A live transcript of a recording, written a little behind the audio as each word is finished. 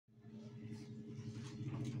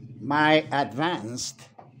my advanced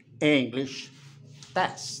English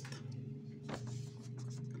test.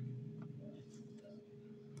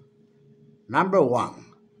 Number 1.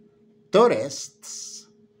 Tourists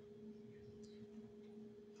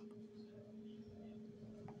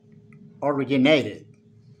originated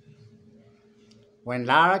when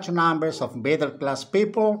large numbers of middle-class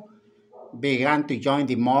people began to join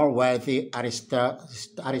the more wealthy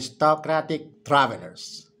aristocratic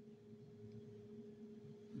travelers.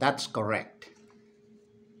 That's correct.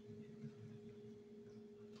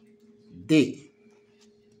 D.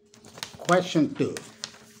 Question 2.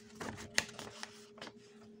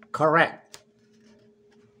 Correct.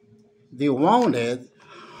 The wounded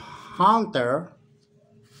hunter,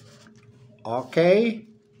 okay,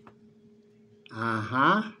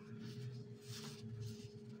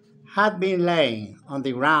 had been laying on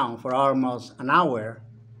the ground for almost an hour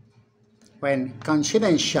when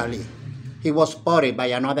coincidentally he was spotted by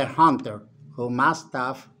another hunter who must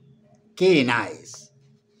have keen eyes.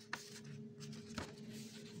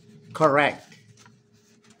 Correct.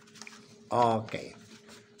 Okay.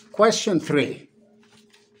 Question 3.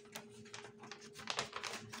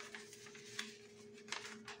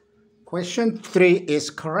 Question 3 is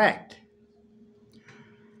correct.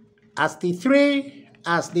 As the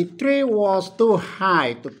tree was too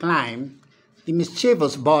high to climb, the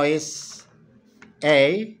mischievous boys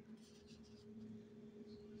A.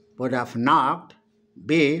 would have knocked,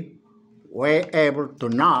 B. were able to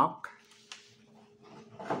knock,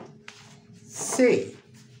 C.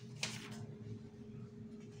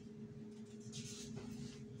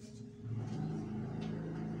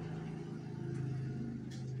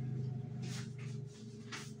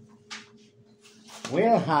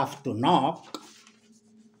 will have to knock,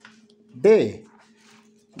 D.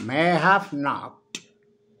 may have knocked,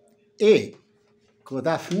 E. could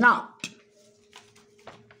have knocked.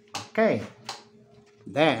 Okay,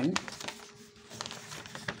 then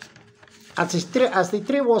as the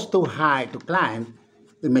tree was too high to climb,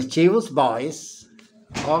 the mischievous boys,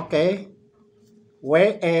 okay,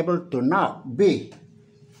 were able to knock, B.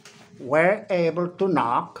 were able to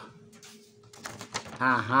knock,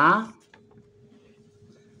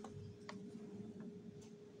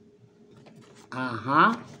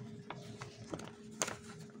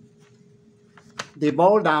 the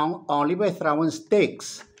ball down only by throwing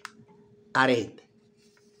sticks at it.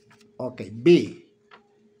 Okay, B.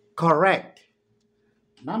 Correct.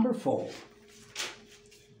 Number 4.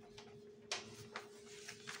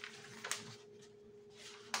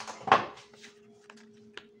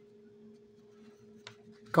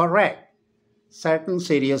 Correct. Certain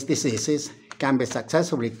serious diseases can be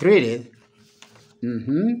successfully treated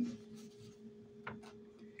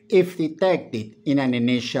if detected in an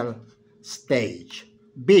initial stage.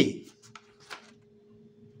 B.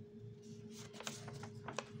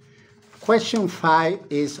 Question 5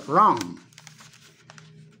 is wrong.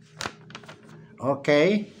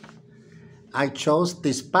 Okay, I chose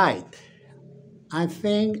despite. I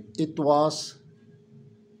think it was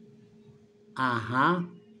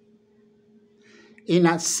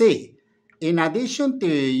in C. In addition to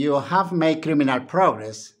you have made criminal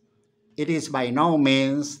progress, it is by no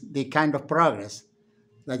means the kind of progress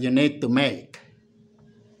that you need to make.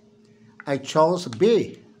 I chose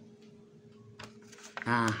B.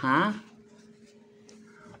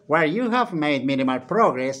 Where you have made minimal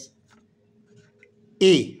progress,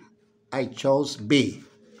 E. I chose B.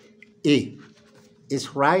 E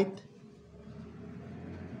is right,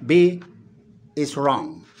 B is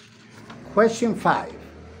wrong. Question 5.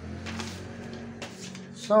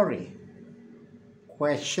 Sorry.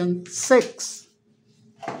 Question 6.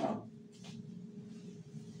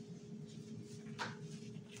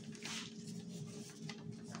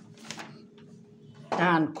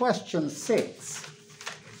 And question 6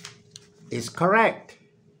 is correct.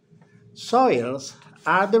 Soils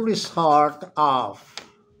are the result of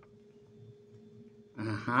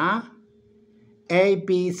A,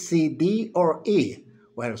 B, C, D, or E.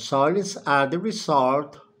 Well, soils are the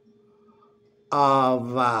result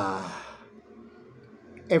of a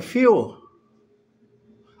few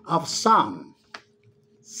of some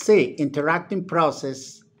C, interacting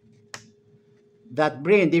process that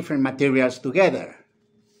bring different materials together.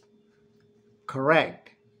 Correct.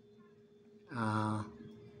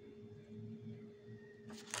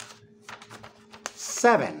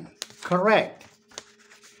 7. Correct.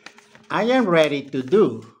 I am ready to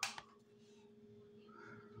do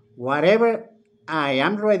whatever I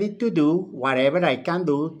can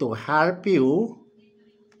do to help you.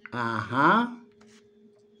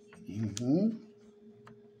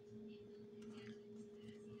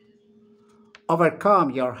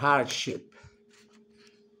 overcome your hardship.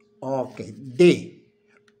 Okay, D.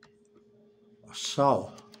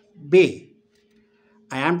 So, B.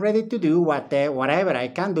 I am ready to do whatever I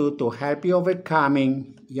can do to help you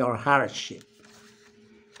overcoming your hardship.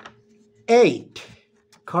 8.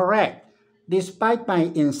 Correct. Despite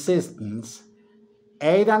my insistence,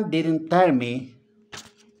 Aidan didn't tell me.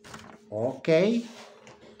 Okay.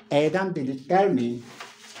 Aidan didn't tell me.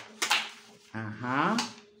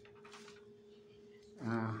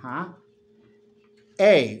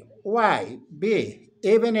 A. Why? B.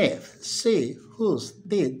 Even if. C. Whose?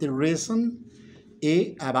 D. The reason.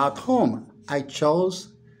 E. About whom. I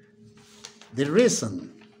chose the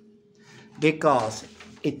reason because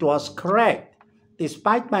it was correct.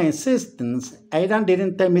 Despite my insistence, Aidan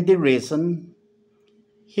didn't tell me the reason.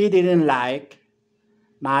 He didn't like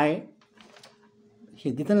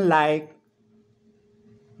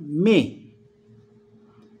me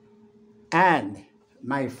and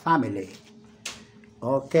my family.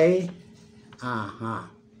 Okay?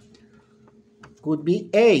 Could be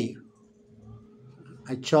A.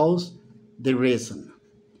 I chose the reason.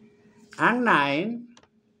 And 9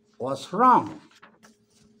 was wrong.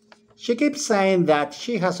 She keeps saying that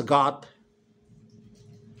she has got.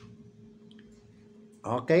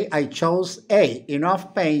 Okay, I chose A.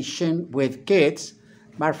 Enough patience with kids,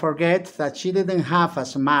 but forget that she didn't have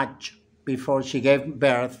as much before she gave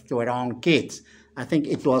birth to her own kids. I think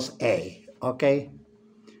it was A. Okay?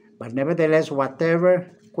 But nevertheless,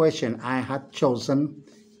 whatever question I had chosen,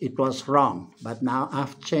 it was wrong. But now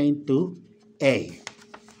I've changed to A.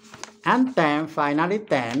 And 10, finally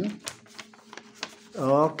 10.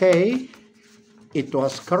 Okay, it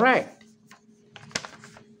was correct.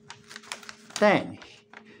 10.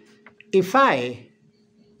 If I,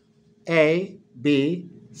 A, B,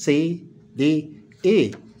 C, D,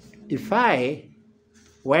 E, if I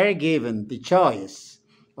were given the choice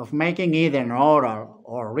of making either an oral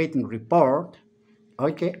or written report,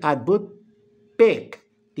 okay, I would pick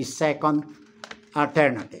the second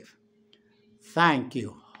alternative. Thank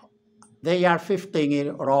you. They are 15 in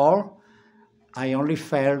all. I only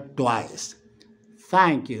failed twice.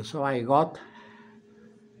 Thank you. So I got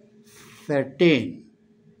 13.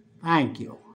 Thank you.